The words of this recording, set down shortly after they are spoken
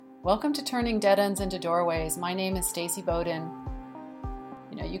Welcome to Turning Dead Ends into Doorways. My name is Stacy Bowden.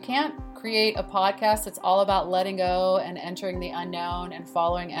 You can't create a podcast that's all about letting go and entering the unknown and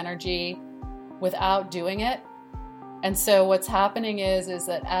following energy without doing it. And so what's happening is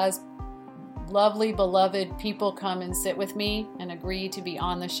that as lovely, beloved people come and sit with me and agree to be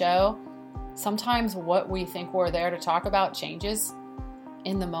on the show, sometimes what we think we're there to talk about changes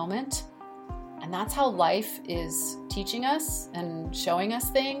in the moment. And that's how life is teaching us and showing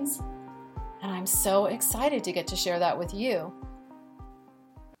us things. And I'm so excited to get to share that with you.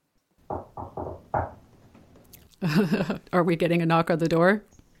 Are we getting a knock on the door?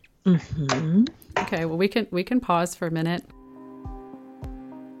 Mm-hmm. Okay, well, we can pause for a minute.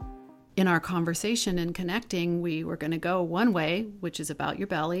 In our conversation and connecting, we were going to go one way, which is about your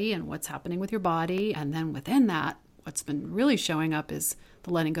belly and what's happening with your body. And then within that, what's been really showing up is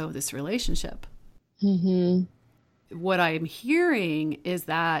the letting go of this relationship. Mm-hmm. What I'm hearing is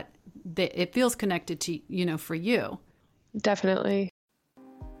that it feels connected to, for you. Definitely.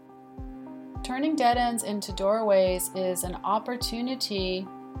 Turning dead ends into doorways is an opportunity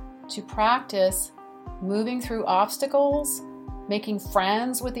to practice moving through obstacles, making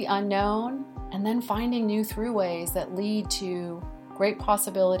friends with the unknown, and then finding new throughways that lead to great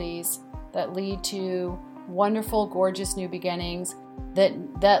possibilities, that lead to wonderful, gorgeous new beginnings,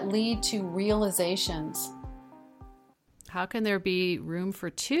 that lead to realizations. How can there be room for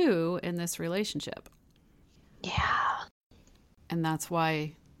two in this relationship? Yeah. And that's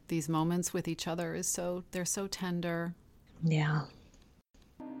why these moments with each other they're so tender. Yeah.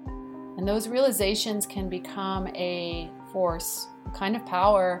 And those realizations can become a force, a kind of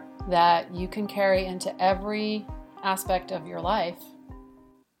power that you can carry into every aspect of your life.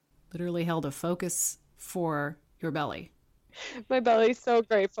 Literally held a focus for your belly. My belly's so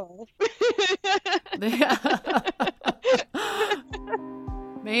grateful.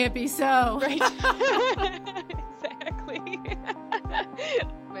 May it be so. Right.